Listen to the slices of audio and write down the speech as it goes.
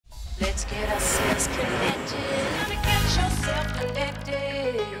Let's get ourselves connected. Gotta get yourself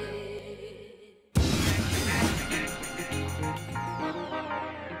connected.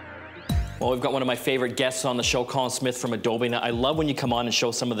 Well, we've got one of my favorite guests on the show, Colin Smith from Adobe. Now, I love when you come on and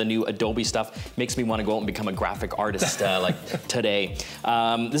show some of the new Adobe stuff. Makes me want to go out and become a graphic artist like today.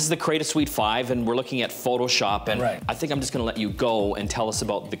 This is the Creative Suite 5, and we're looking at Photoshop. And right. I think I'm just going to let you go and tell us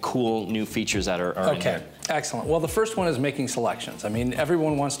about the cool new features that are in here. Excellent. Well, the first one is making selections. I mean,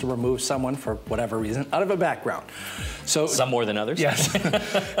 everyone wants to remove someone for whatever reason out of a background. So some more than others. Yes.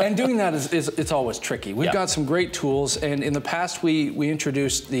 And doing that it's always tricky. We've got some great tools, and in the past we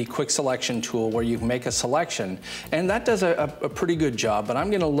introduced the quick selection tool where you can make a selection, and that does a pretty good job. But I'm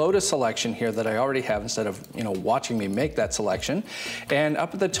going to load a selection here that I already have instead of watching me make that selection. And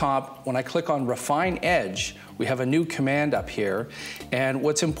up at the top, when I click on Refine Edge, we have a new command up here. And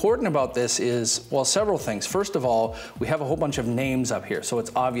what's important about this is, well, several things. First of all, we have a whole bunch of names up here, so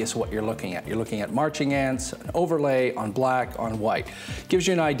it's obvious what you're looking at. You're looking at marching ants, an overlay on black, on white. Gives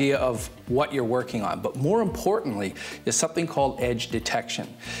you an idea of what you're working on. But more importantly is something called edge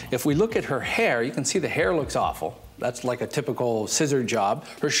detection. If we look at her hair, you can see the hair looks awful. That's like a typical scissor job.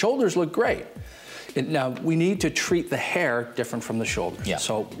 Her shoulders look great. Now, we need to treat the hair different from the shoulders. Yeah.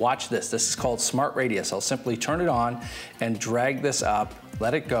 So watch this. This is called Smart Radius. I'll simply turn it on and drag this up,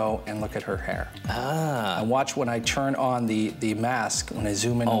 let it go, and look at her hair. And watch when I turn on the mask, when I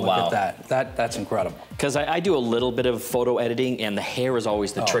zoom in and look at that. That's incredible. Because I do a little bit of photo editing, and the hair is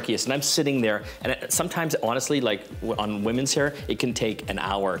always the trickiest. And I'm sitting there, and sometimes, honestly, like on women's hair, it can take an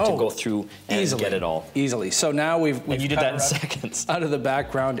hour to go through and get it all. Easily. So now we've and you did that in seconds. Out of the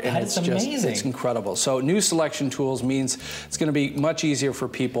background, and it's amazing. It's incredible. So new selection tools means it's going to be much easier for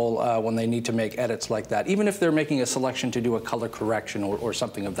people when they need to make edits like that, even if they're making a selection to do a color correction or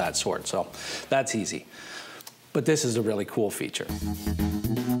something of that sort. So that's easy. But this is a really cool feature.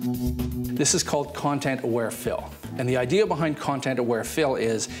 This is called Content Aware Fill. And the idea behind Content Aware Fill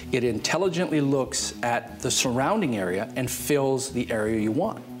is it intelligently looks at the surrounding area and fills the area you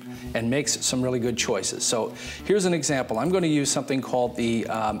want and makes some really good choices. So here's an example. I'm going to use something called the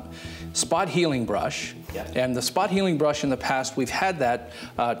spot healing brush. And the spot healing brush, in the past, we've had that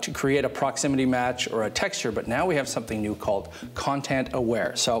to create a proximity match or a texture, but now we have something new called Content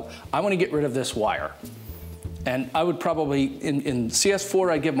Aware. So I want to get rid of this wire. And I would probably, in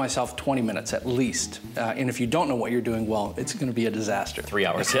CS4, I give myself 20 minutes at least. And if you don't know what you're doing, well, it's going to be a disaster. 3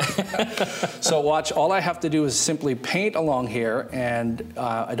 hours, yeah. So watch, all I have to do is simply paint along here, and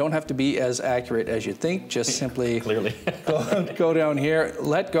I don't have to be as accurate as you think. Just simply go down here,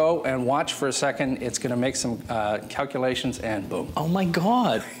 let go, and watch for a second. It's going to make some calculations, and boom. Oh my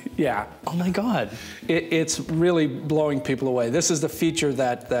God. Yeah. Oh my God. It's really blowing people away. This is the feature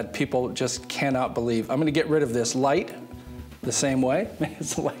that people just cannot believe. I'm going to get rid of this light the same way.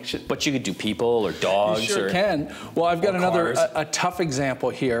 Selection. But you could do people or dogs. You sure can. Well, I've got another a tough example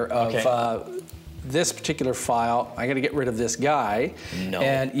here of this particular file. I got to get rid of this guy. No.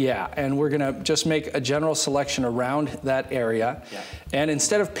 And we're going to just make a general selection around that area. Yeah. And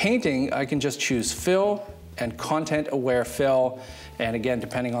instead of painting, I can just choose Fill and Content Aware Fill. And again,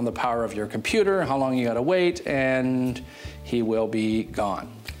 depending on the power of your computer, how long you got to wait, and he will be gone.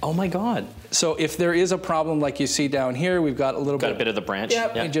 Oh my God. So if there is a problem like you see down here, we've got a little bit of the branch.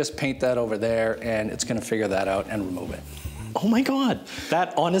 Yeah, you just paint that over there, and it's going to figure that out and remove it. Oh my God.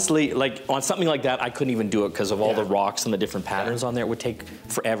 That honestly, like on something like that, I couldn't even do it because of all the rocks and the different patterns on there. It would take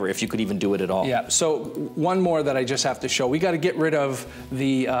forever if you could even do it at all. Yeah, so one more that I just have to show. We got to get rid of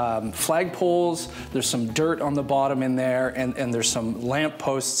the flagpoles. There's some dirt on the bottom in there, and there's some lamp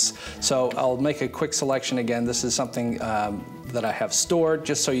posts. So I'll make a quick selection again. This is something that I have stored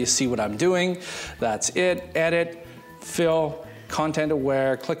just so you see what I'm doing. That's it. Edit, fill, Content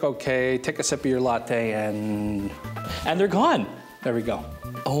Aware, click OK, take a sip of your latte, and they're gone. There we go.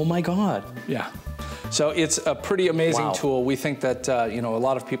 Oh my God. Yeah. So it's a pretty amazing tool. We think that a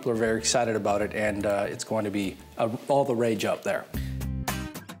lot of people are very excited about it, and it's going to be all the rage out there.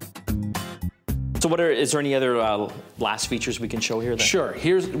 So is there any other last features we can show here then? Sure.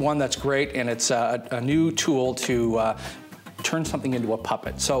 Here's one that's great, and it's a new tool to turn something into a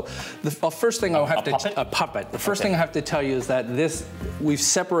puppet. So the first thing I'll have to... A puppet? The first thing I have to tell you is that we've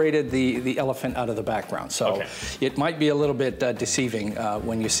separated the elephant out of the background. So it might be a little bit deceiving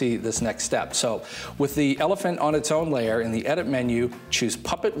when you see this next step. So with the elephant on its own layer, in the edit menu, choose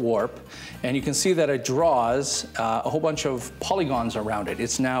Puppet Warp, and you can see that it draws a whole bunch of polygons around it.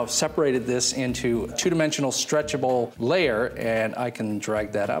 It's now separated this into a two-dimensional stretchable layer, and I can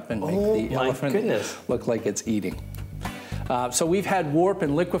drag that up and make the elephant look like it's eating. So we've had warp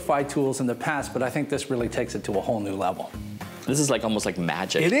and liquefy tools in the past, but I think this really takes it to a whole new level. This is like almost like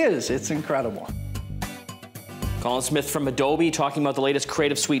magic. It is. It's incredible. Colin Smith from Adobe talking about the latest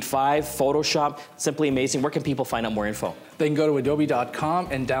Creative Suite 5, Photoshop. Simply amazing. Where can people find out more info? They can go to adobe.com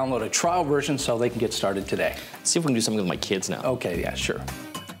and download a trial version so they can get started today. See if we can do something with my kids now. Okay, yeah, sure.